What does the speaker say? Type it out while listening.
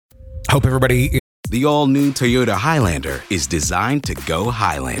Hope everybody... The all-new Toyota Highlander is designed to go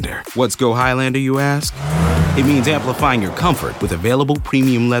Highlander. What's go Highlander, you ask? It means amplifying your comfort with available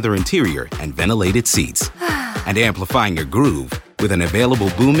premium leather interior and ventilated seats. And amplifying your groove with an available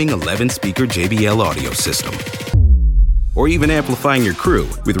booming 11-speaker JBL audio system. Or even amplifying your crew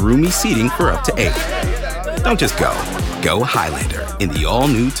with roomy seating for up to 8. Don't just go. Go Highlander in the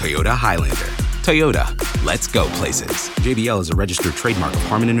all-new Toyota Highlander. Toyota, let's go places. JBL is a registered trademark of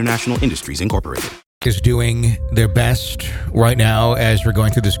Harman International Industries, Incorporated. Is doing their best right now as we're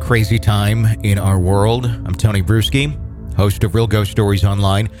going through this crazy time in our world. I'm Tony Bruschi, host of Real Ghost Stories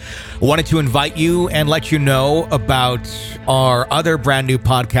Online. I wanted to invite you and let you know about our other brand new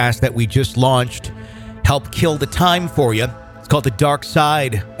podcast that we just launched, Help Kill the Time for You. It's called The Dark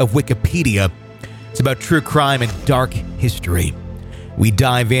Side of Wikipedia. It's about true crime and dark history. We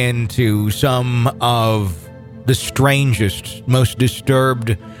dive into some of the strangest, most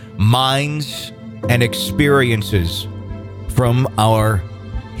disturbed minds and experiences from our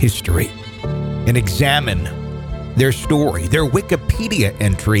history and examine their story, their Wikipedia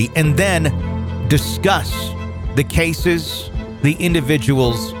entry, and then discuss the cases, the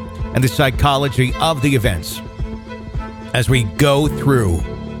individuals, and the psychology of the events as we go through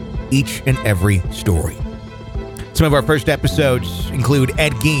each and every story. Some of our first episodes include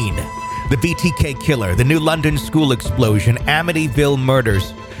Ed Gein, the BTK killer, the New London school explosion, Amityville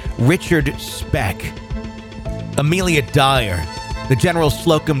murders, Richard Speck, Amelia Dyer, the General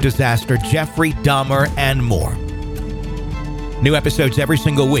Slocum disaster, Jeffrey Dahmer, and more. New episodes every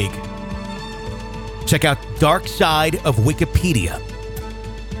single week. Check out Dark Side of Wikipedia.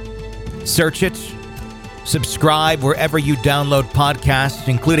 Search it. Subscribe wherever you download podcasts,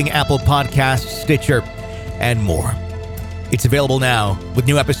 including Apple Podcasts, Stitcher, and more. It's available now with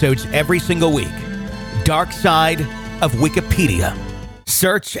new episodes every single week. Dark Side of Wikipedia.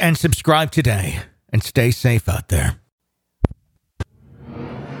 Search and subscribe today, and stay safe out there.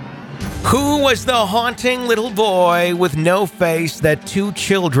 Who was the haunting little boy with no face that two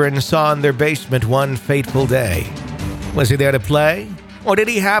children saw in their basement one fateful day? Was he there to play, or did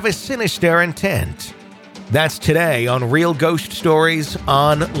he have a sinister intent? That's today on Real Ghost Stories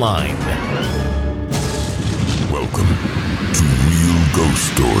Online. Welcome to Real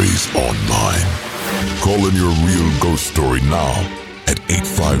Ghost Stories Online. Call in your real ghost story now at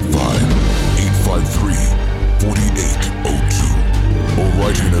 855-853-4802 or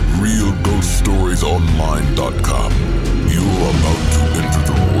write in at realghoststoriesonline.com. You are about to enter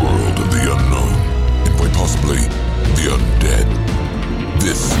the world of the unknown and quite possibly the undead.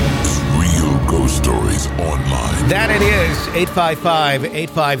 This is Real Ghost Stories Online. That it is.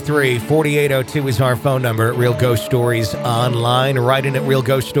 855-853-4802 is our phone number at Real Ghost Stories Online. Write in at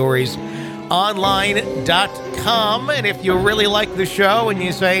realghoststoriesonline.com. And if you really like the show and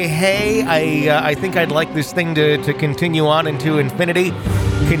you say, hey, I think I'd like this thing to continue on into infinity,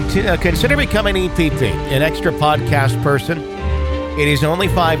 consider becoming an EPP, an extra podcast person. It is only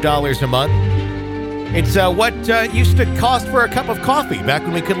 $5 a month. It's what used to cost for a cup of coffee back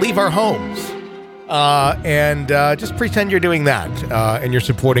when we could leave our homes. And just pretend you're doing that and you're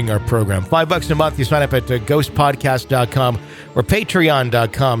supporting our program. $5 a month. You sign up at ghostpodcast.com or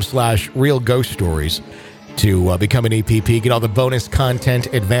patreon.com/realghoststories to become an EPP. Get all the bonus content,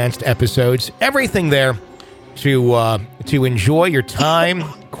 advanced episodes, everything there to enjoy your time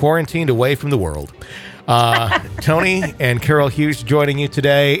quarantined away from the world. Tony and Carol Hughes joining you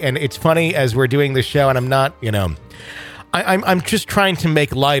today. And it's funny as we're doing this show, and I'm not, I'm just trying to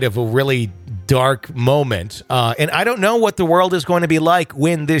make light of a really dark moment. And I don't know what the world is going to be like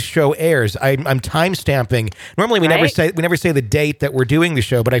when this show airs. I'm time stamping. Normally we never say the date that we're doing the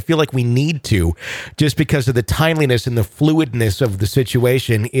show, but I feel like we need to, just because of the timeliness and the fluidness of the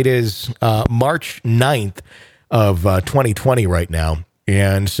situation. It is March 9th of 2020 right now.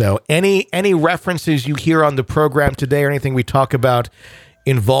 And so any references you hear on the program today or anything we talk about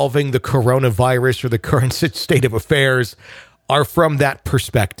involving the coronavirus or the current state of affairs are from that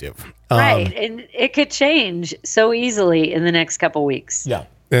perspective. Right. And it could change so easily in the next couple weeks. Yeah.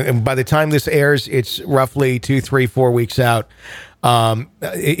 And by the time this airs, it's roughly 2, 3, 4 weeks out.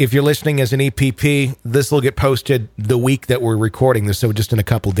 If you're listening as an EPP, this will get posted the week that we're recording this, so just in a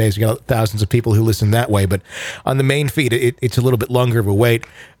couple of days. You got thousands of people who listen that way, but on the main feed, it's a little bit longer of a wait.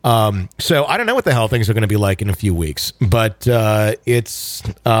 So I don't know what the hell things are going to be like in a few weeks, but it's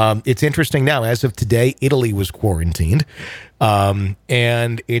interesting now. As of today, Italy was quarantined, and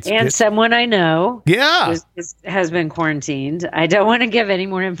someone I know, has been quarantined. I don't want to give any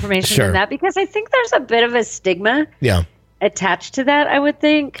more information than that because I think there's a bit of a stigma. Yeah. Attached to that, I would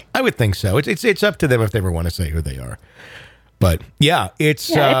think. I would think so. It's up to them if they ever want to say who they are. But yeah, it's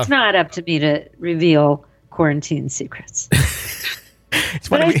not up to me to reveal quarantine secrets.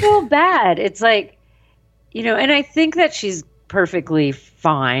 But I feel bad. It's like, and I think that she's perfectly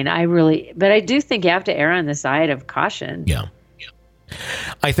fine. But I do think you have to err on the side of caution. Yeah.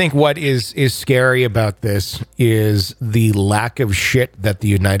 I think what is scary about this is the lack of shit that the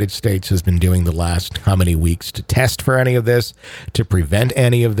United States has been doing the last how many weeks to test for any of this, to prevent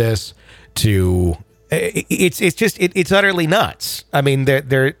any of this, it's utterly nuts. I mean,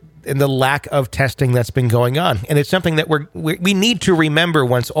 they're and the lack of testing that's been going on. And it's something that we need to remember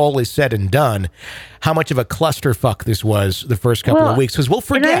once all is said and done, how much of a clusterfuck this was the first couple of weeks, because we'll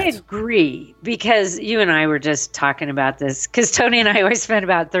forget. And I agree, because you and I were just talking about this, because Tony and I always spend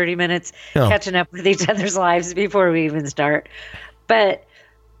about 30 minutes catching up with each other's lives before we even start. But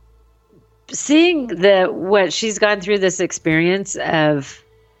seeing what she's gone through, this experience of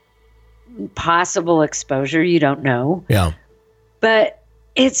possible exposure, you don't know. Yeah. But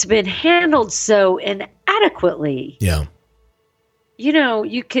it's been handled so inadequately. Yeah.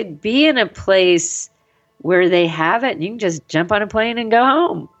 You could be in a place where they have it and you can just jump on a plane and go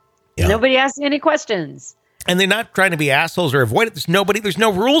home. Yeah. Nobody asks you any questions. And they're not trying to be assholes or avoid it. There's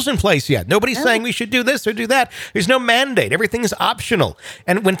no rules in place yet. Nobody's saying we should do this or do that. There's no mandate. Everything is optional.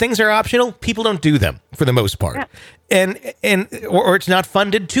 And when things are optional, people don't do them for the most part. Yeah. Or it's not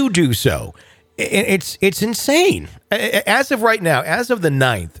funded to do so. It's insane. As of right now, as of the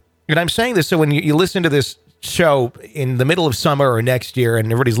 9th, and I'm saying this so when you listen to this show in the middle of summer or next year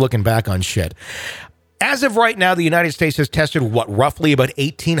and everybody's looking back on shit, as of right now, the United States has tested, roughly about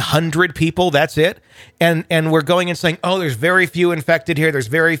 1,800 people. That's it. And we're going and saying, oh, there's very few infected here. There's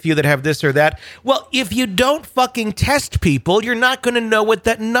very few that have this or that. Well, if you don't fucking test people, you're not going to know what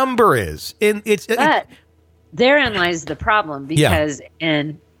that number is. But therein lies the problem, because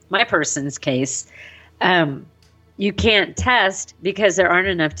in my person's case, you can't test because there aren't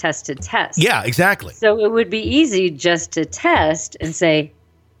enough tests to test. Yeah, exactly. So it would be easy just to test and say,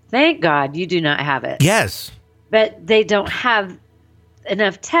 thank God you do not have it. Yes. But they don't have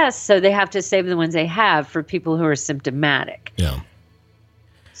enough tests, so they have to save the ones they have for people who are symptomatic. Yeah.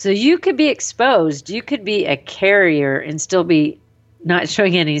 So you could be exposed. You could be a carrier and still be not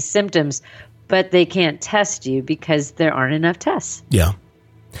showing any symptoms, but they can't test you because there aren't enough tests. Yeah.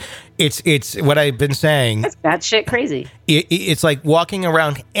 It's what I've been saying. That's batshit crazy. It's like walking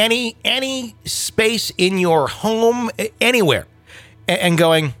around any space in your home, anywhere, and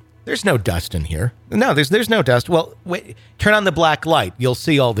going, there's no dust in here. No, there's no dust. Well, wait, turn on the black light. You'll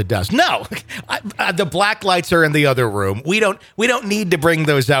see all the dust. No, the black lights are in the other room. We don't need to bring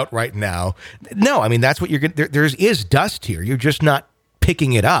those out right now. No, I mean, that's what you're going to, there is dust here. You're just not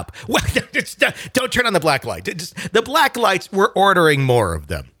picking it up. Well, don't turn on the black light. The black lights, we're ordering more of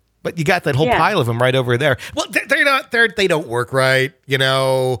them. But you got that whole pile of them right over there. Well, they don't work right.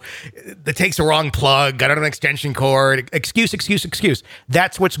 It takes a wrong plug, got an extension cord. Excuse.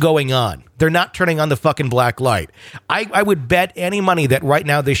 That's what's going on. They're not turning on the fucking black light. I would bet any money that right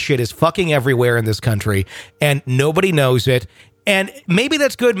now this shit is fucking everywhere in this country and nobody knows it. And maybe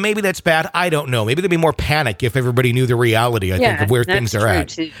that's good, maybe that's bad. I don't know. Maybe there'd be more panic if everybody knew the reality, I think, of where things are at.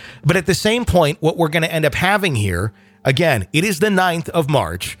 Too. But at the same point, what we're going to end up having here, again, it is the 9th of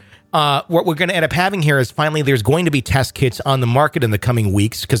March. What we're going to end up having here is finally there's going to be test kits on the market in the coming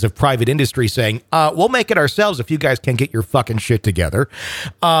weeks because of private industry saying, we'll make it ourselves if you guys can get your fucking shit together.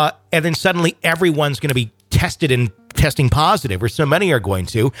 And then suddenly everyone's going to be tested and testing positive, or so many are going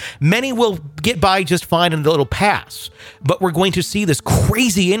to. Many will get by just fine and it'll pass. But we're going to see this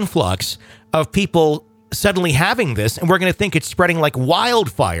crazy influx of people suddenly having this, and we're going to think it's spreading like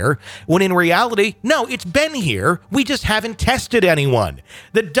wildfire, when in reality, no, it's been here. We just haven't tested anyone.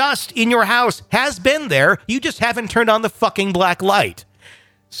 The dust in your house has been there. You just haven't turned on the fucking black light.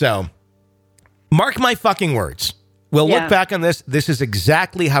 So, mark my fucking words. We'll look back on this. This is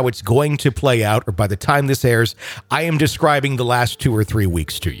exactly how it's going to play out, or by the time this airs, I am describing the last 2 or 3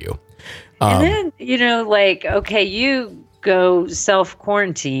 weeks to you. And then, okay, you go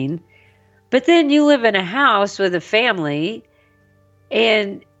self-quarantine, but then you live in a house with a family,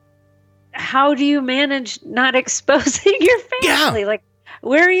 and how do you manage not exposing your family? Yeah.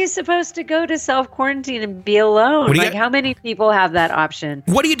 Where are you supposed to go to self-quarantine and be alone? How many people have that option?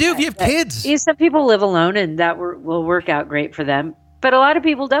 What do you do if you have kids? Some people live alone, and that will work out great for them, but a lot of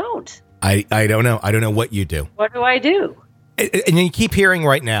people don't. I don't know. I don't know what you do. What do I do? And you keep hearing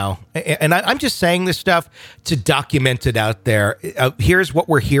right now, and I'm just saying this stuff to document it out there. Here's what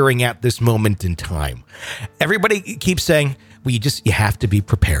we're hearing at this moment in time. Everybody keeps saying, well, you have to be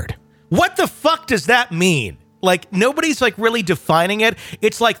prepared. What the fuck does that mean? Nobody's really defining it.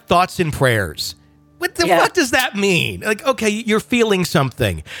 It's like thoughts and prayers. What the fuck does that mean? Like, okay, you're feeling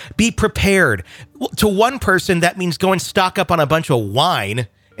something. Be prepared. To one person, that means go and stock up on a bunch of wine.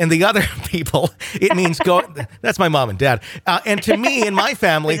 And the other people, it means go. That's my mom and dad. And to me and my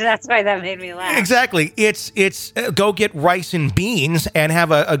family. That's why that made me laugh. Exactly. It's go get rice and beans and have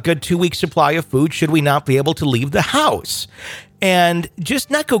a good 2-week supply of food should we not be able to leave the house. And just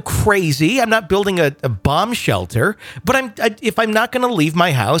not go crazy. I'm not building a bomb shelter, but if I'm not going to leave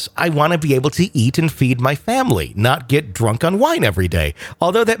my house, I want to be able to eat and feed my family, not get drunk on wine every day.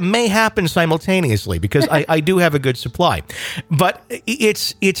 Although that may happen simultaneously because I do have a good supply. But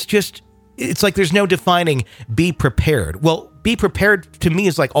it's like there's no defining be prepared. Well, be prepared to me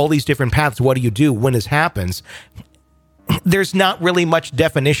is like all these different paths. What do you do when this happens? There's not really much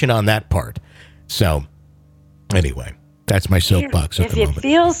definition on that part. So anyway. That's my soapbox at the moment. If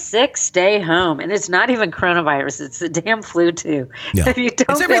you feel sick, stay home. And it's not even coronavirus. It's the damn flu, too. Yeah. If you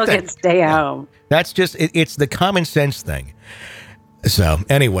don't feel good, stay home. That's just, it's the common sense thing. So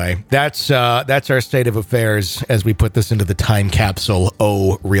anyway, that's our state of affairs as we put this into the time capsule.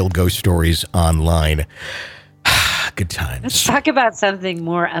 Oh, Real Ghost Stories Online. Good times. Let's talk about something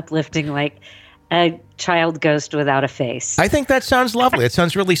more uplifting like a child ghost without a face. I think that sounds lovely. It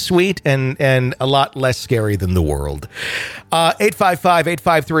sounds really sweet and a lot less scary than the world.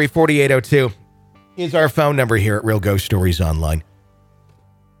 855-853-4802 is our phone number here at Real Ghost Stories Online.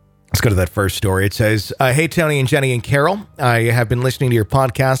 Let's go to that first story. It says, hey, Tony and Jenny and Carol. I have been listening to your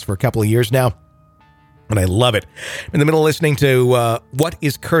podcast for a couple of years now, and I love it. I'm in the middle of listening to What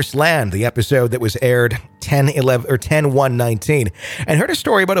is Cursed Land, the episode that was aired 10/1/19, and heard a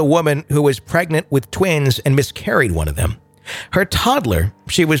story about a woman who was pregnant with twins and miscarried one of them. Her toddler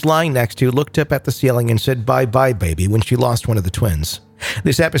she was lying next to looked up at the ceiling and said, "Bye-bye, baby," when she lost one of the twins.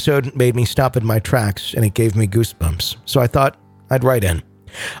 This episode made me stop in my tracks, and it gave me goosebumps, so I thought I'd write in.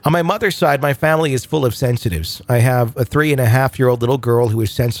 On my mother's side, my family is full of sensitives. I have a 3.5-year-old little girl who is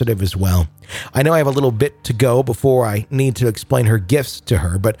sensitive as well. I know I have a little bit to go before I need to explain her gifts to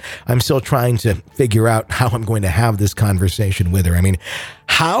her, but I'm still trying to figure out how I'm going to have this conversation with her. I mean,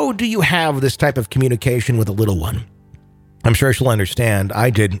 how do you have this type of communication with a little one? I'm sure she'll understand. I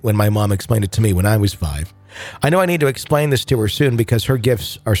did when my mom explained it to me when I was 5. I know I need to explain this to her soon because her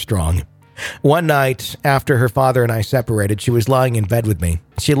gifts are strong. One night, after her father and I separated, she was lying in bed with me.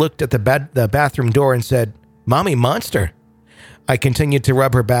 She looked at the bathroom door and said, "Mommy, monster." I continued to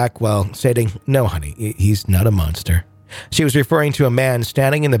rub her back while stating, "No, honey, he's not a monster." She was referring to a man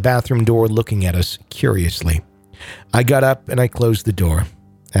standing in the bathroom door looking at us curiously. I got up and I closed the door.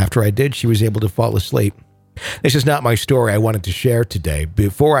 After I did, she was able to fall asleep. This is not my story I wanted to share today.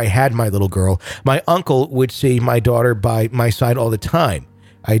 Before I had my little girl, my uncle would see my daughter by my side all the time.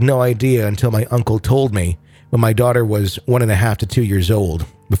 I had no idea until my uncle told me when my daughter was 1.5 to 2 years old,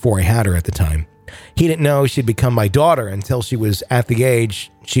 before I had her at the time. He didn't know she'd become my daughter until she was at the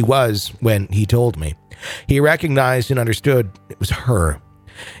age she was when he told me. He recognized and understood it was her.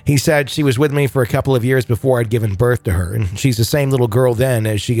 He said she was with me for a couple of years before I'd given birth to her, and she's the same little girl then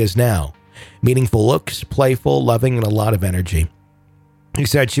as she is now. Meaningful looks, playful, loving, and a lot of energy. He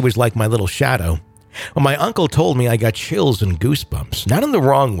said she was like my little shadow. When my uncle told me, I got chills and goosebumps. Not in the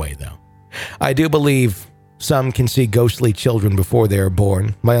wrong way, though. I do believe some can see ghostly children before they are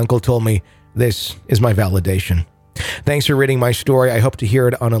born. My uncle told me this is my validation. Thanks for reading my story. I hope to hear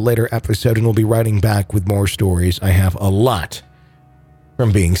it on a later episode, and we'll be writing back with more stories. I have a lot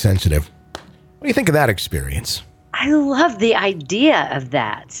from being sensitive. What do you think of that experience? I love the idea of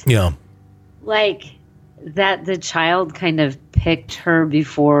that. Yeah. Like that the child kind of picked her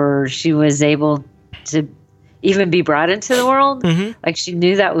before she was able to even be brought into the world. Mm-hmm. Like she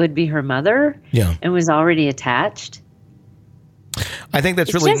knew that would be her mother. Yeah. And was already attached. I think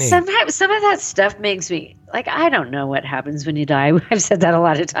that's really neat. Sometimes some of that stuff makes me like, I don't know what happens when you die. I've said that a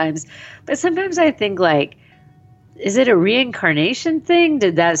lot of times, but sometimes I think like, is it a reincarnation thing?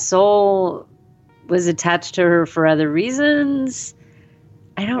 Did that soul was attached to her for other reasons?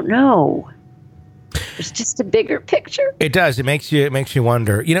 I don't know. There's just a bigger picture. It does. It makes you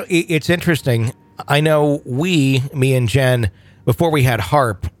wonder. You know, it's interesting. I know me and Jen, before we had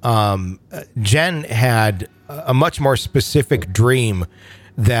Harp, Jen had a much more specific dream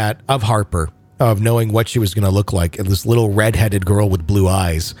of Harper, of knowing what she was going to look like. This little redheaded girl with blue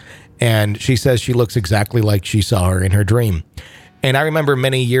eyes. And she says she looks exactly like she saw her in her dream. And I remember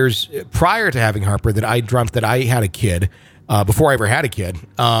many years prior to having Harper that I dreamt that I had a kid, before I ever had a kid.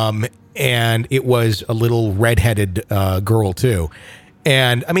 And it was a little redheaded girl too.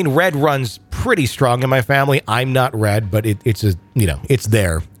 And I mean, red runs pretty strong in my family. I'm not red, but it's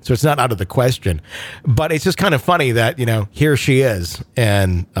there. So it's not out of the question. But it's just kind of funny that, here she is.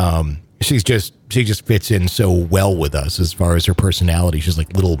 And She just fits in so well with us as far as her personality. She's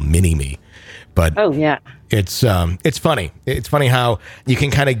like little mini me. But oh yeah, it's funny. It's funny how you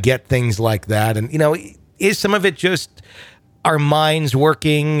can kind of get things like that. And, is some of it just our minds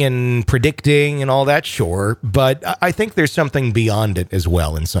working and predicting and all that? Sure. But I think there's something beyond it as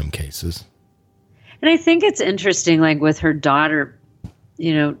well in some cases. And I think it's interesting, like with her daughter,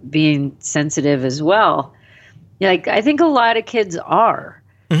 being sensitive as well. Like, I think a lot of kids are.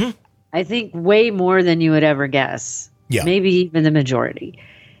 Mm-hmm. I think way more than you would ever guess. Yeah. Maybe even the majority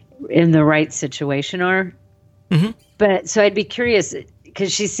in the right situation are. Mm-hmm. But so I'd be curious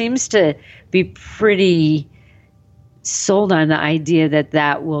because she seems to be pretty sold on the idea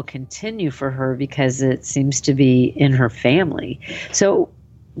that will continue for her because it seems to be in her family. So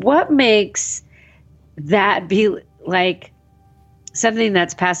what makes that be like something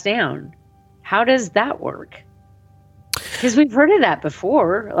that's passed down? How does that work? Because we've heard of that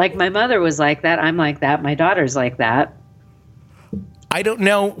before. Like my mother was like that. I'm like that. My daughter's like that. I don't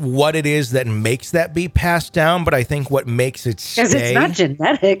know what it is that makes that be passed down, but I think what makes it stay... Because it's not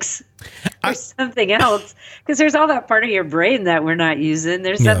genetics. There's something else. Because there's all that part of your brain that we're not using.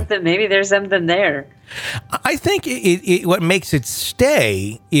 There's something, maybe there's something there. I think what makes it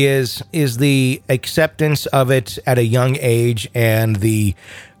stay is the acceptance of it at a young age and the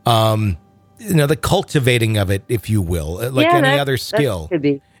the cultivating of it, if you will, like any other skill. That could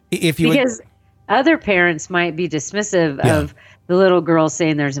be. Because other parents might be dismissive of the little girl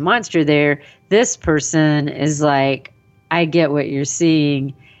saying there's a monster there. This person is like, I get what you're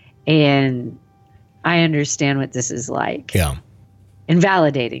seeing and I understand what this is like. Yeah. And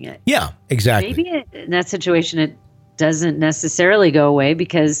validating it. Yeah, exactly. Maybe in that situation, it doesn't necessarily go away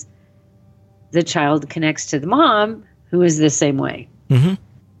because the child connects to the mom who is the same way. Mm-hmm.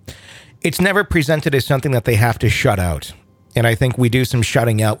 It's never presented as something that they have to shut out. And I think we do some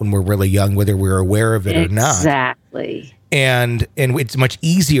shutting out when we're really young, whether we're aware of it or not. Exactly. And it's much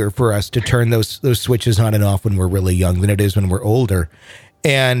easier for us to turn those switches on and off when we're really young than it is when we're older.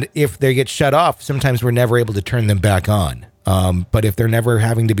 And if they get shut off, sometimes we're never able to turn them back on. But if they're never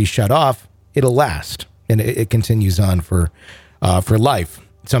having to be shut off, it'll last. And it continues on for life.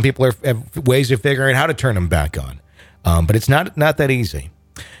 Some people have ways of figuring out how to turn them back on. But it's not that easy.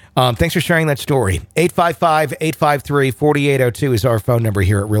 Thanks for sharing that story. 855-853-4802 is our phone number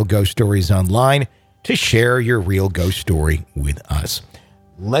here at Real Ghost Stories Online to share your real ghost story with us.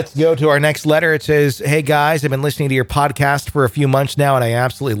 Let's go to our next letter. It says, hey guys, I've been listening to your podcast for a few months now and I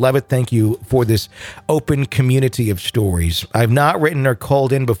absolutely love it. Thank you for this open community of stories. I've not written or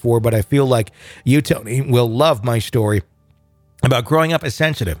called in before, but I feel like you, Tony, will love my story about growing up as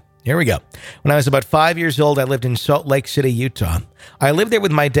sensitive. Here we go. When I was about 5 years old, I lived in Salt Lake City, Utah. I lived there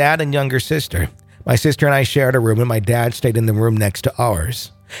with my dad and younger sister. My sister and I shared a room, and my dad stayed in the room next to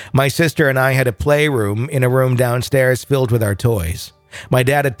ours. My sister and I had a playroom in a room downstairs filled with our toys. My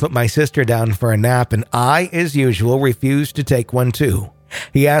dad had put my sister down for a nap, and I, as usual, refused to take one too.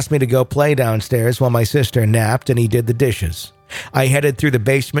 He asked me to go play downstairs while my sister napped, and he did the dishes. I headed through the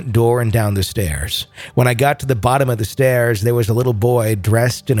basement door and down the stairs. When I got to the bottom of the stairs, there was a little boy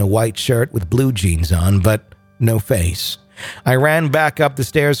dressed in a white shirt with blue jeans on, but no face. I ran back up the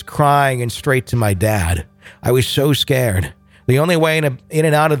stairs crying and straight to my dad. I was so scared. The only way in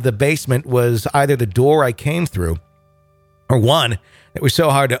and out of the basement was either the door I came through or one that was so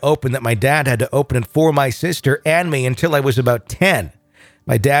hard to open that my dad had to open it for my sister and me until I was about 10.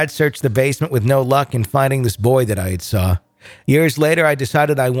 My dad searched the basement with no luck in finding this boy that I had saw. Years later, I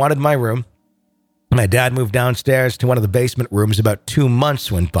decided I wanted my room. My dad moved downstairs to one of the basement rooms. About 2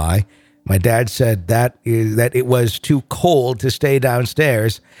 months went by. My dad said that it was too cold to stay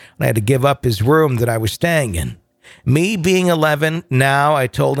downstairs, and I had to give up his room that I was staying in. Me being 11, now I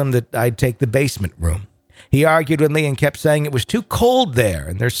told him that I'd take the basement room. He argued with me and kept saying it was too cold there,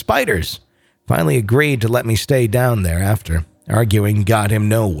 and there's spiders. Finally agreed to let me stay down there after. Arguing got him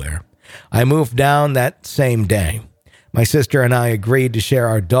nowhere. I moved down that same day. My sister and I agreed to share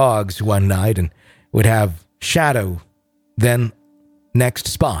our dogs one night and would have Shadow, then next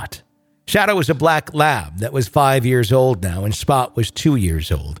Spot. Shadow was a black lab that was 5 years old now, and Spot was 2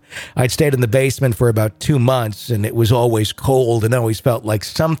 years old. I'd stayed in the basement for about 2 months, and it was always cold and always felt like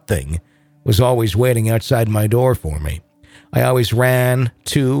something was always waiting outside my door for me. I always ran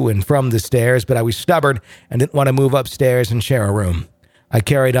to and from the stairs, but I was stubborn and didn't want to move upstairs and share a room. I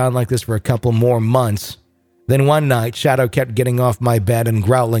carried on like this for a couple more months. Then one night, Shadow kept getting off my bed and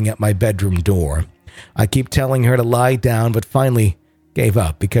growling at my bedroom door. I keep telling her to lie down, but finally gave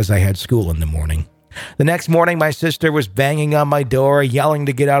up because I had school in the morning. The next morning, my sister was banging on my door, yelling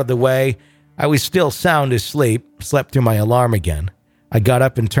to get out of the way. I was still sound asleep, slept through my alarm again. I got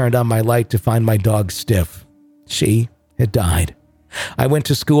up and turned on my light to find my dog stiff. She had died. I went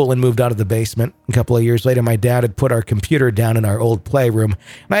to school and moved out of the basement. A couple of years later, my dad had put our computer down in our old playroom,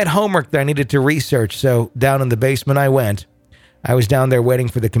 and I had homework that I needed to research, so down in the basement I went. I was down there waiting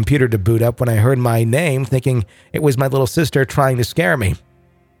for the computer to boot up when I heard my name, thinking it was my little sister trying to scare me.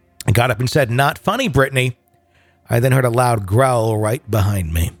 I got up and said, "Not funny, Brittany." I then heard a loud growl right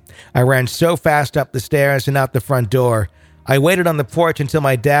behind me. I ran so fast up the stairs and out the front door. I waited on the porch until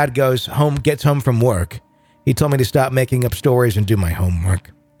my dad gets home from work. He told me to stop making up stories and do my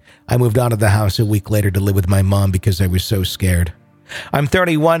homework. I moved out of the house a week later to live with my mom because I was so scared. I'm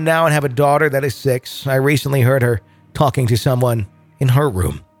 31 now and have a daughter that is 6. I recently heard her talking to someone in her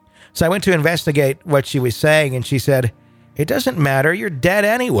room. So I went to investigate what she was saying, and she said, "It doesn't matter, you're dead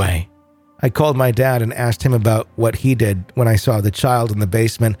anyway." I called my dad and asked him about what he did when I saw the child in the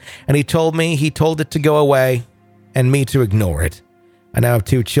basement, and he told me he told it to go away and me to ignore it. I now have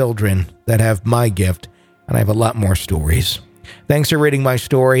 2 children that have my gift, and I have a lot more stories. Thanks for reading my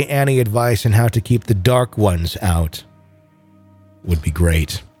story. Any advice on how to keep the dark ones out would be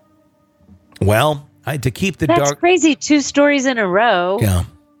great. Well, to keep the dark... That's crazy. 2 stories in a row.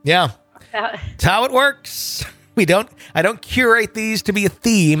 Yeah. That's how it works. I don't curate these to be a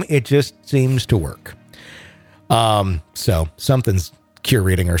theme. It just seems to work. So something's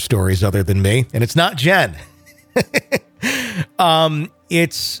curating our stories other than me, and it's not Jen.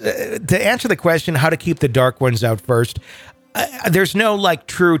 It's to answer the question, how to keep the dark ones out first. There's no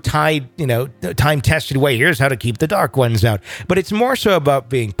true time-tested way. Here's how to keep the dark ones out. But it's more so about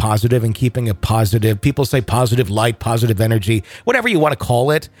being positive and keeping a positive. People say positive light, positive energy, whatever you want to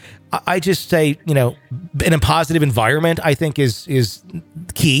call it. I just say, in a positive environment, I think is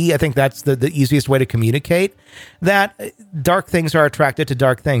key. I think that's the easiest way to communicate that dark things are attracted to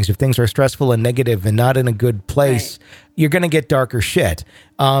dark things. If things are stressful and negative and not in a good place, you're going to get darker shit.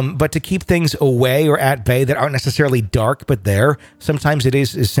 But to keep things away or at bay that aren't necessarily dark, but there, sometimes it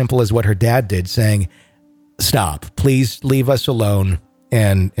is as simple as what her dad did, saying, "Stop, please leave us alone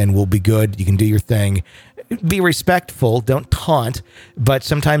and we'll be good. You can do your thing." Be respectful, don't taunt, but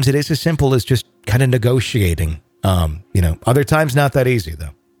sometimes it is as simple as just kind of negotiating. Other times not that easy though.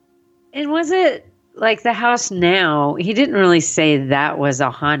 And was it like the house now? He didn't really say that was a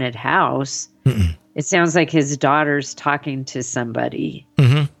haunted house. Mm-mm. It sounds like his daughter's talking to somebody,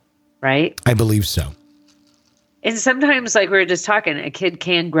 right? I believe so. And sometimes, like we were just talking, a kid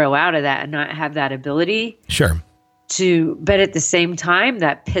can grow out of that and not have that ability. Sure. But at the same time,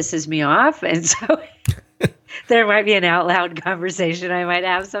 that pisses me off. And so there might be an out loud conversation I might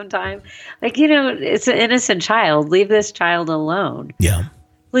have sometime. It's an innocent child. Leave this child alone. Yeah.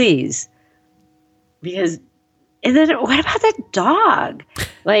 Please. And then what about that dog?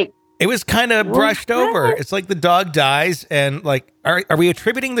 It was kind of brushed over. It's like the dog dies and are we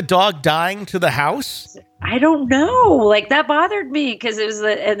attributing the dog dying to the house? I don't know. That bothered me because it was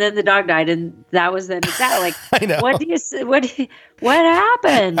and then the dog died and that was then that. I know. What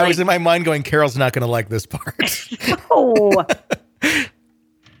happened? I was in my mind going, Carol's not going to like this part. No.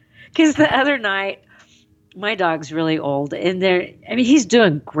 Because the other night, my dog's really old and he's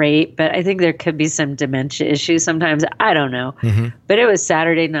doing great, but I think there could be some dementia issues sometimes. I don't know. Mm-hmm. But it was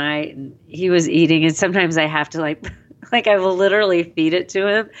Saturday night and he was eating and sometimes I have to I will literally feed it to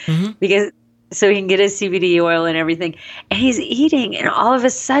him because so he can get his CBD oil and everything. And he's eating and all of a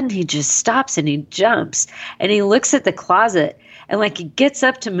sudden he just stops and he jumps and he looks at the closet and he gets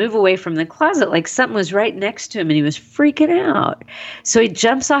up to move away from the closet like something was right next to him and he was freaking out. So he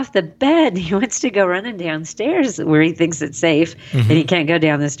jumps off the bed and he wants to go running downstairs where he thinks it's safe and he can't go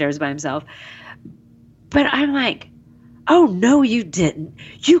down the stairs by himself. But I'm like, oh, no, you didn't.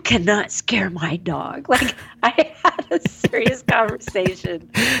 You cannot scare my dog. I had a serious conversation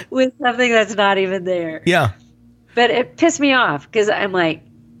with something that's not even there. Yeah. But it pissed me off because I'm like,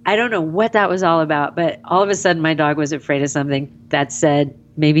 I don't know what that was all about. But all of a sudden, my dog was afraid of something. That said,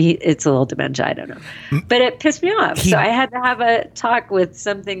 maybe it's a little dementia. I don't know. But it pissed me off. So I had to have a talk with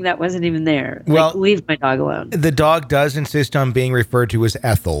something that wasn't even there. Well, leave my dog alone. The dog does insist on being referred to as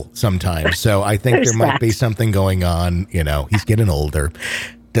Ethel sometimes. So I think there might be something going on. He's getting older.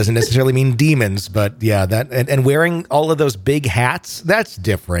 Doesn't necessarily mean demons, but yeah, that and wearing all of those big hats, that's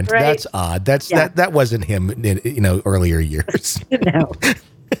different. Right. That's odd. That wasn't him in earlier years. No.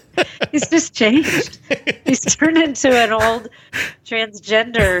 He's just changed. He's turned into an old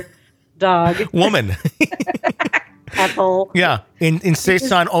transgender dog. Woman. Ethel. Yeah.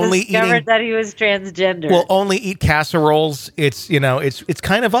 Insists on only eating. Discovered that he was transgender. Well, only eat casseroles. It's it's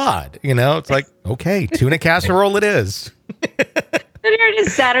kind of odd. It's like, okay, tuna casserole it is. But Here it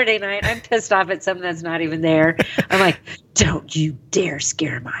is Saturday night. I'm pissed off at something that's not even there. I'm like, don't you dare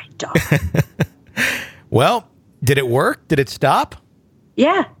scare my dog. Well, did it work? Did it stop?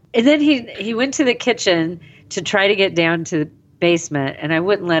 Yeah. And then he went to the kitchen to try to get down to the basement, and I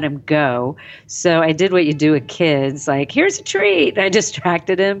wouldn't let him go. So I did what you do with kids, like, here's a treat. I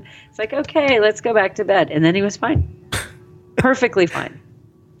distracted him. It's like, okay, let's go back to bed. And then he was fine. Perfectly fine.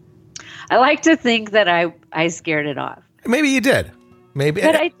 I like to think that I scared it off. Maybe you did. Maybe.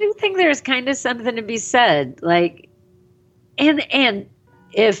 But I do think there's kind of something to be said. Like, and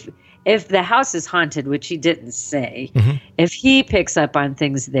if the house is haunted, which he didn't say, if he picks up on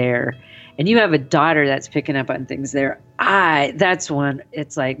things there, and you have a daughter that's picking up on things there, that's one,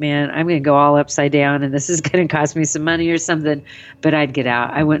 it's like, man, I'm going to go all upside down, and this is going to cost me some money or something, but I'd get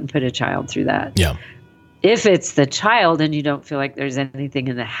out. I wouldn't put a child through that. Yeah. If it's the child and you don't feel like there's anything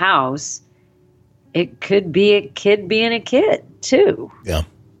in the house, it could be a kid being a kid too. Yeah.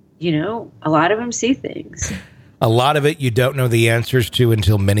 You know, a lot of them see things. A lot of it you don't know the answers to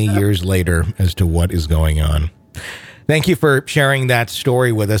until many years later as to what is going on. Thank you for sharing that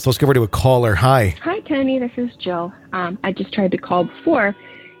story with us. Let's go over to a caller. Hi. Hi, Tony. This is Jill. I just tried to call before,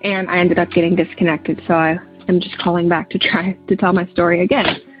 and I ended up getting disconnected, so I'm just calling back to try to tell my story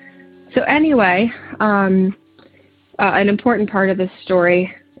again. So anyway, an important part of this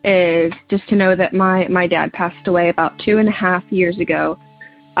story is just to know that my dad passed away about 2.5 years ago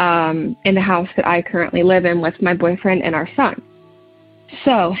in the house that I currently live in with my boyfriend and our son.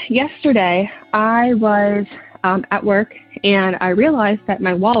 So yesterday I was at work, and I realized that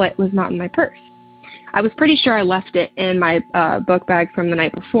my wallet was not in my purse. I was pretty sure I left it in my book bag from the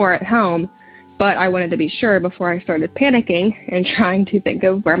night before at home, but I wanted to be sure before I started panicking and trying to think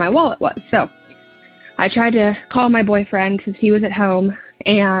of where my wallet was. So I tried to call my boyfriend because he was at home,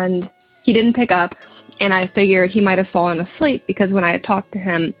 and he didn't pick up, and I figured he might have fallen asleep because when I had talked to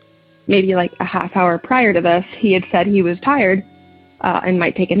him maybe like a half hour prior to this, he had said he was tired and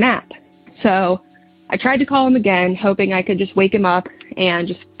might take a nap. So I tried to call him again, hoping I could just wake him up and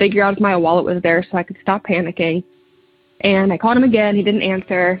just figure out if my wallet was there so I could stop panicking. And I called him again. He didn't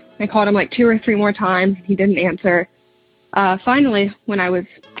answer. I called him like 2 or 3 more times. He didn't answer. Finally, when I was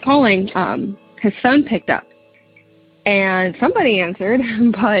calling, his phone picked up. And somebody answered,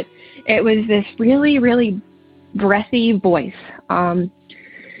 but it was this really, really breathy voice.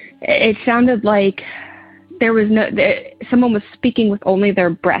 It sounded like someone was speaking with only their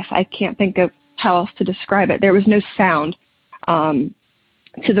breath. I can't think of how else to describe it. There was no sound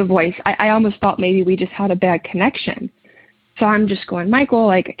to the voice. I almost thought maybe we just had a bad connection. So I'm just going, Michael,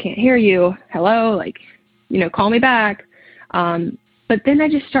 like, I can't hear you. Hello, like, call me back. But then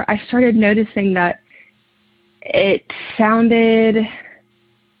I started noticing that it sounded,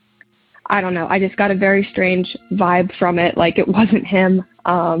 I don't know, I just got a very strange vibe from it, like it wasn't him.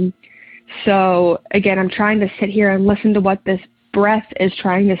 So again, I'm trying to sit here and listen to what this breath is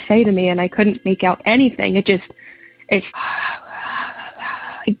trying to say to me, and I couldn't make out anything. It's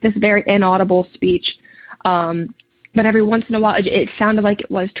like this very inaudible speech. But every once in a while, it sounded like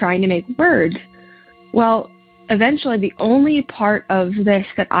it was trying to make words. Well, eventually, the only part of this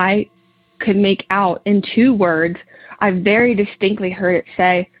that I could make out in 2 words, I very distinctly heard it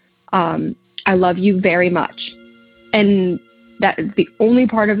say, I love you very much. And that is the only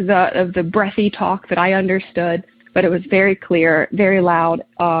part of the breathy talk that I understood, but it was very clear, very loud.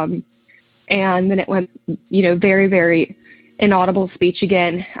 And then it went, very, very inaudible speech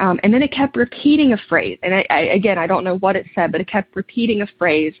again. And then it kept repeating a phrase. And I don't know what it said, but it kept repeating a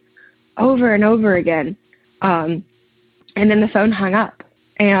phrase over and over again. And then the phone hung up.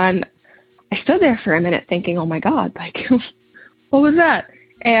 And I stood there for a minute thinking, oh my God, like, what was that?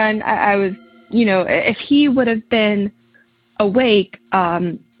 And I was, if he would have been awake,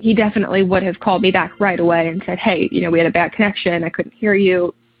 he definitely would have called me back right away and said, hey, we had a bad connection. I couldn't hear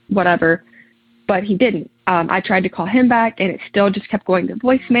you, whatever. But he didn't. I tried to call him back, and it still just kept going to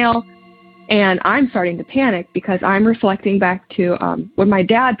voicemail. And I'm starting to panic because I'm reflecting back to when my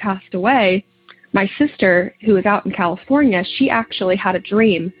dad passed away, my sister, who was out in California, she actually had a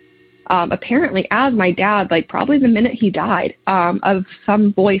dream, apparently as my dad, like probably the minute he died, of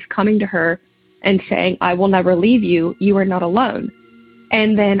some voice coming to her and saying, I will never leave you. You are not alone.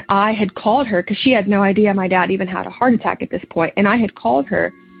 And then I had called her because she had no idea my dad even had a heart attack at this point. And I had called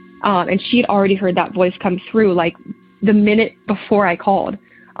her, and she had already heard that voice come through like the minute before I called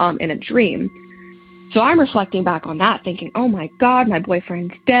in a dream. So I'm reflecting back on that thinking, oh my God, my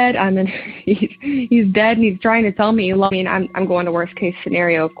boyfriend's dead. I mean, he's dead and he's trying to tell me he loves me. And I'm going to worst case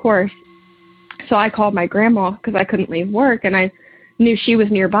scenario, of course. So I called my grandma because I couldn't leave work, and I knew she was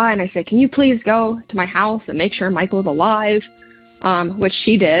nearby. And I said, can you please go to my house and make sure Michael's alive? which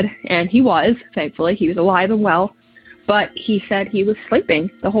she did, and he was, thankfully, he was alive and well, but he said he was sleeping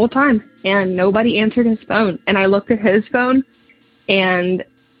the whole time, and nobody answered his phone. And I looked at his phone, and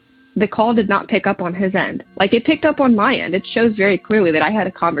the call did not pick up on his end. Like, it picked up on my end. It shows very clearly that I had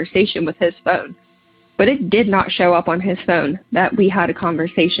a conversation with his phone, but it did not show up on his phone that we had a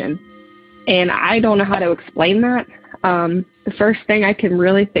conversation. And I don't know how to explain that. The first thing I can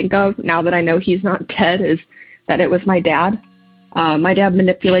really think of now that I know he's not dead is that it was my dad. My dad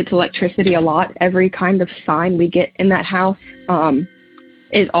manipulates electricity a lot. Every kind of sign we get in that house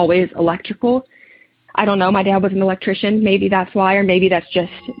is always electrical. I don't know. My dad was an electrician. Maybe that's why, or maybe that's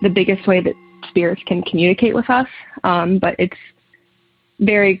just the biggest way that spirits can communicate with us. But it's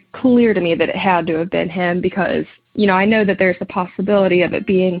very clear to me that it had to have been him because, I know that there's a possibility of it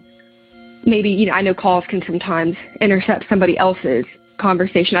being maybe, I know calls can sometimes intercept somebody else's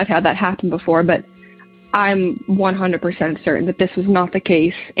conversation. I've had that happen before, but I'm 100% certain that this was not the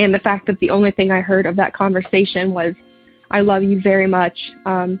case. And the fact that the only thing I heard of that conversation was, "I love you very much,"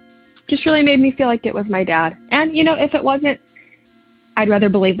 just really made me feel like it was my dad. And, if it wasn't, I'd rather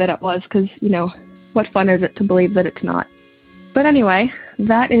believe that it was because, what fun is it to believe that it's not? But anyway,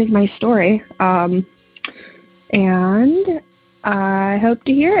 that is my story. And I hope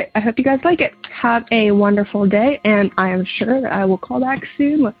to hear it. I hope you guys like it. Have a wonderful day, and I am sure that I will call back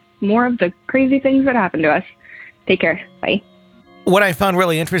soon with more of the crazy things that happened to us. Take care. Bye. What I found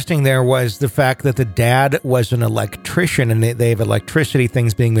really interesting there was the fact that the dad was an electrician and they have electricity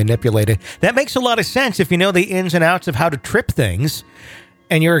things being manipulated. That makes a lot of sense if you know the ins and outs of how to trip things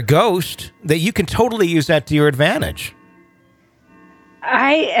and you're a ghost, that you can totally use that to your advantage.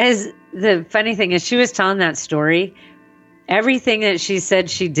 The funny thing is she was telling that story. Everything that she said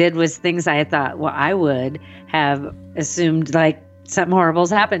she did was things I thought, well, I would have assumed like something horrible's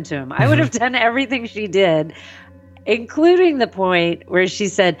happened to him. I would have done everything she did, including the point where she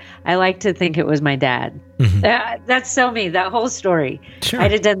said, "I like to think it was my dad." That's so me, that whole story. Sure.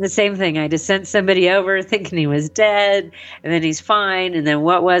 I'd have done the same thing. I'd have sent somebody over thinking he was dead, and then he's fine. And then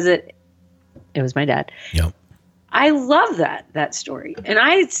what was it? It was my dad. Yep. I love that story. And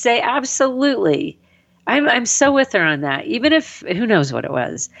I'd say absolutely. I'm so with her on that, even if who knows what it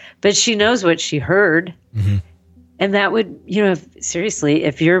was, but she knows what she heard. And that would, seriously,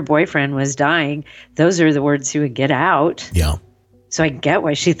 if your boyfriend was dying, those are the words he would get out. Yeah. So I get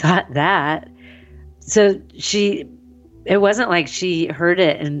why she thought that. So it wasn't like she heard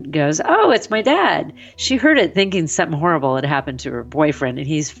it and goes, "Oh, it's my dad." She heard it thinking something horrible had happened to her boyfriend and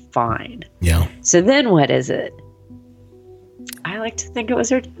he's fine. Yeah. So then what is it? I like to think it was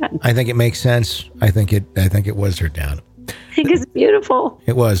her dad. I think it makes sense. I think it was her dad. I think it's beautiful.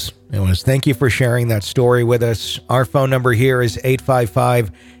 It was. Thank you for sharing that story with us. Our phone number here is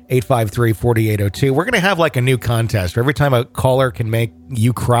 855-853-4802. We're going to have like a new contest. Every time a caller can make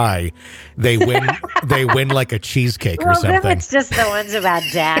you cry, they win they win like a cheesecake or something. Then it's just the ones about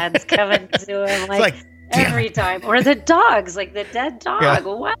dads coming to him like every time. Or the dogs, like the dead dog. Yeah.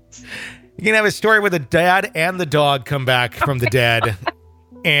 What? You can have a story where the dad and the dog come back from the dead.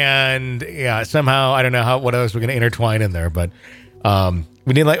 And yeah, somehow, I don't know what else we're going to intertwine in there, but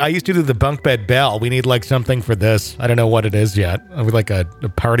we need I used to do the bunk bed bell. We need like something for this. I don't know what it is yet. With like a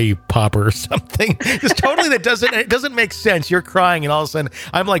party popper or something. Just totally it doesn't make sense. You're crying and all of a sudden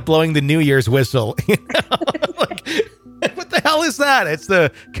I'm like blowing the New Year's whistle. Like, what the hell is that? It's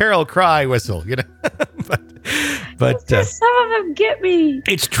the Carol Cry whistle, But some of them get me.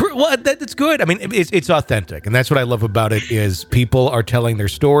 It's true. Well, that's good. I mean, it's authentic, and that's what I love about it. Is people are telling their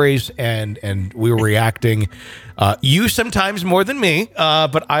stories, and we're reacting. You sometimes more than me,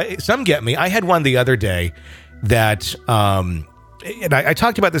 but some get me. I had one the other day that, and I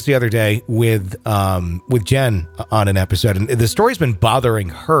talked about this the other day with Jen on an episode, and the story's been bothering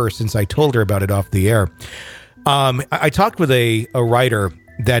her since I told her about it off the air. I talked with a writer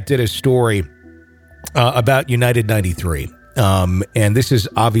that did a story about United 93. And this is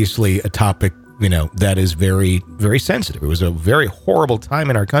obviously a topic, that is very, very sensitive. It was a very horrible time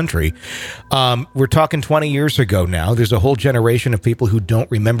in our country. We're talking 20 years ago now. There's a whole generation of people who don't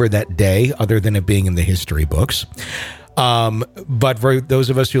remember that day other than it being in the history books. But for those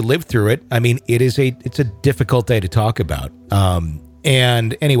of us who lived through it, I mean, it's a difficult day to talk about.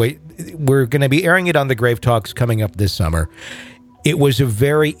 And anyway, we're going to be airing it on the Grave Talks coming up this summer. It was a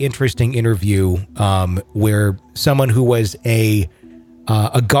very interesting interview where someone who was a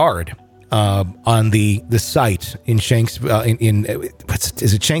guard on the site in Shanksville,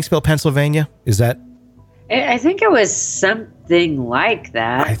 is it Shanksville, Pennsylvania? Is that? I think it was something like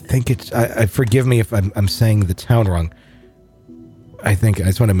that. I think it's. Forgive me if I'm saying the town wrong. I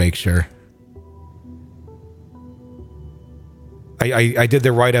just want to make sure. I did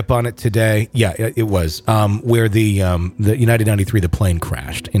the write-up on it today. Yeah, it was where the United 93, the plane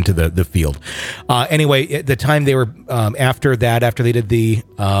crashed into the field. Anyway, at the time they were after they did the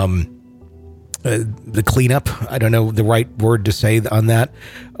cleanup. I don't know the right word to say on that,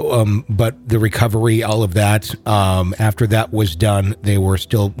 but the recovery, all of that. After that was done, they were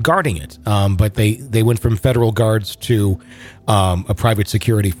still guarding it, but they went from federal guards to a private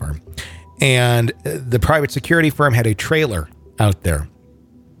security firm, and the private security firm had a trailer out there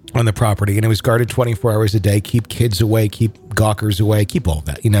on the property, and it was guarded 24 hours a day, keep kids away, keep gawkers away, keep all of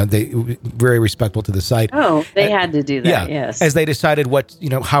that. They very respectful to the site. Oh, they had to do that. Yeah, yes. As they decided what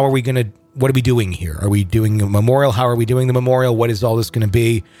are we doing here? Are we doing a memorial? How are we doing the memorial? What is all this going to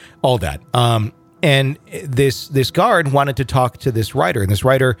be? All that. And this guard wanted to talk to this writer, and this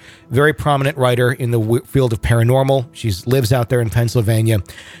writer, very prominent writer in the field of paranormal. She lives out there in Pennsylvania.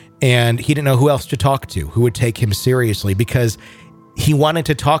 And he didn't know who else to talk to, who would take him seriously, because he wanted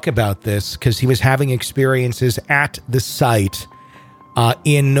to talk about this because he was having experiences at the site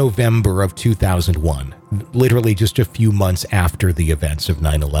in November of 2001, literally just a few months after the events of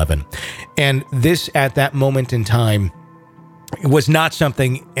 9/11. And this, at that moment in time, was not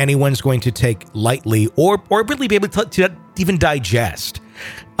something anyone's going to take lightly or really be able to even digest.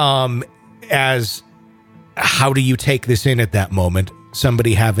 As how do you take this in at that moment?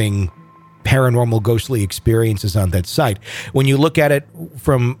 Somebody having paranormal ghostly experiences on that site. When you look at it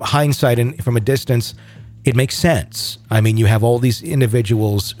from hindsight and from a distance, it makes sense. I mean, you have all these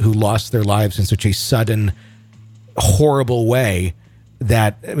individuals who lost their lives in such a sudden, horrible way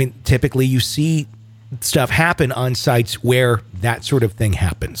that, I mean, typically you see stuff happen on sites where that sort of thing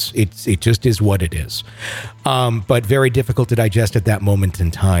happens. It just is what it is. But very difficult to digest at that moment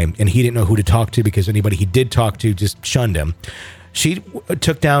in time. And he didn't know who to talk to because anybody he did talk to just shunned him. She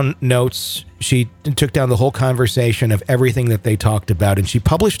took down notes. She took down the whole conversation of everything that they talked about, and she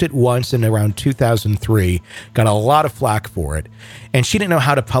published it once in around 2003, got a lot of flack for it, and she didn't know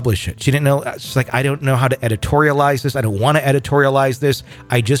how to publish it. She didn't know. She's like, I don't know how to editorialize this. I don't want to editorialize this.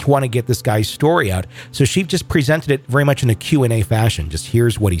 I just want to get this guy's story out. So she just presented it very much in a Q&A fashion. Just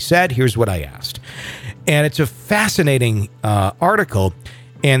here's what he said, here's what I asked. And it's a fascinating article,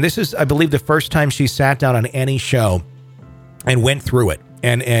 and this is, I believe, the first time she sat down on any show and went through it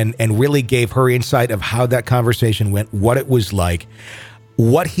and really gave her insight of how that conversation went, what it was like,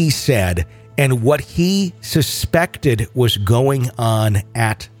 what he said, and what he suspected was going on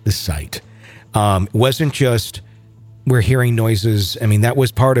at the site. It wasn't just we're hearing noises. I mean, that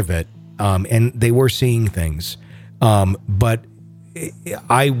was part of it. And they were seeing things. But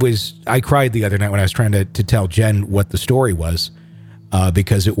I cried the other night when I was trying to tell Jen what the story was,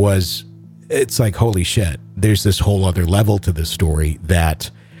 because it's like, holy shit, there's this whole other level to this story that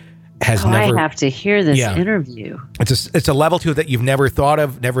has never... I have to hear this interview. It's a level to it that you've never thought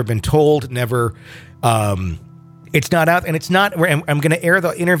of, never been told, never... it's not out, and it's not... I'm going to air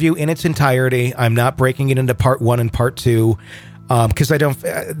the interview in its entirety. I'm not breaking it into part 1 and part 2, because I don't...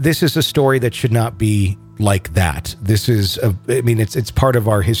 this is a story that should not be like that. This is... it's part of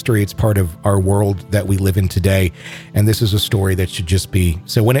our history. It's part of our world that we live in today, and this is a story that should just be...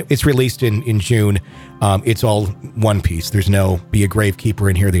 So when it's released in June, it's all one piece. There's no be a gravekeeper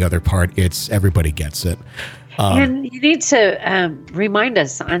and hear the other part. It's everybody gets it. And you need to remind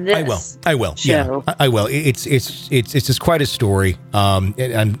us on this. I will. Show. Yeah, I will. It's just quite a story. I'm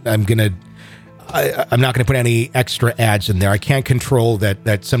not going to put any extra ads in there. I can't control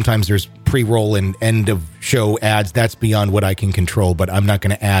that sometimes there's pre-roll and end of show ads. That's beyond what I can control, but I'm not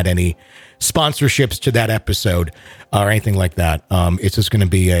going to add any sponsorships to that episode or anything like that. It's just going to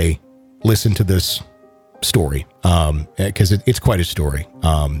be a listen to this story, because it's quite a story.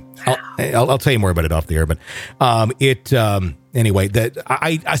 I'll tell you more about it off the air, but anyway,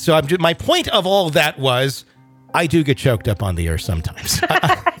 my point of all of that was I do get choked up on the air sometimes.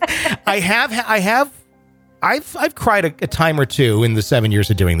 I've cried a time or two in the 7 years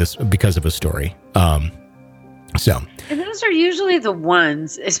of doing this because of a story. And those are usually the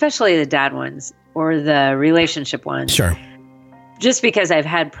ones, especially the dad ones or the relationship ones. Sure. Just because I've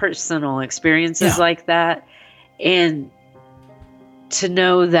had personal experiences like that, and to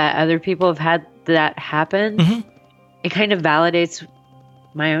know that other people have had that happen, it kind of validates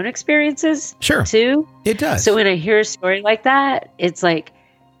my own experiences. Sure. Too. It does. So when I hear a story like that, it's like,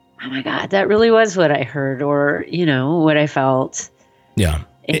 oh my God, that really was what I heard, or, what I felt. Yeah.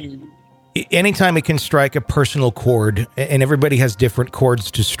 Anytime it can strike a personal chord, and everybody has different chords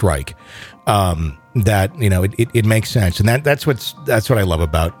to strike, that, it makes sense. And that's what I love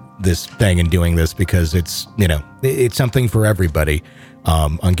about this thing and doing this, because it's, it's something for everybody.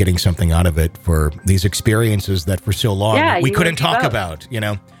 on getting something out of it for these experiences that for so long we couldn't talk about,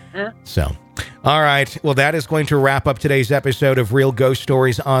 So, all right. Well, that is going to wrap up today's episode of Real Ghost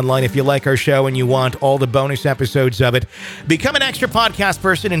Stories Online. If you like our show and you want all the bonus episodes of it, become an extra podcast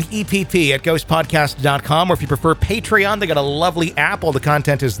person in EPP at ghostpodcast.com, or if you prefer Patreon, they got a lovely app. All the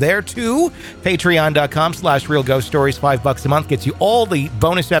content is there too. Patreon.com/Real Ghost Stories. $5 a month gets you all the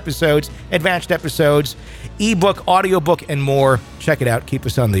bonus episodes, advanced episodes, ebook, audiobook, and more. Check it out. Keep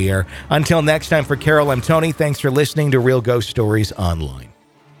us on the air. Until next time, for Carol, I'm Tony. Thanks for listening to Real Ghost Stories Online.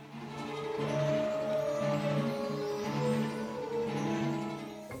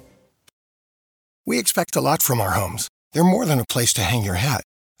 We expect a lot from our homes. They're more than a place to hang your hat.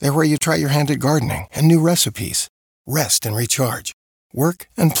 They're where you try your hand at gardening and new recipes. Rest and recharge. Work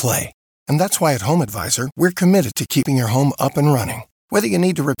and play. And that's why at Home Advisor, we're committed to keeping your home up and running. Whether you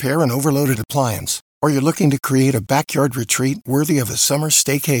need to repair an overloaded appliance or you're looking to create a backyard retreat worthy of a summer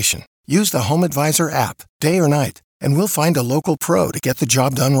staycation, use the Home Advisor app, day or night, and we'll find a local pro to get the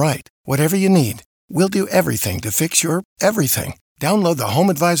job done right. Whatever you need, we'll do everything to fix your everything. Download the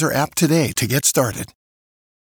Home Advisor app today to get started.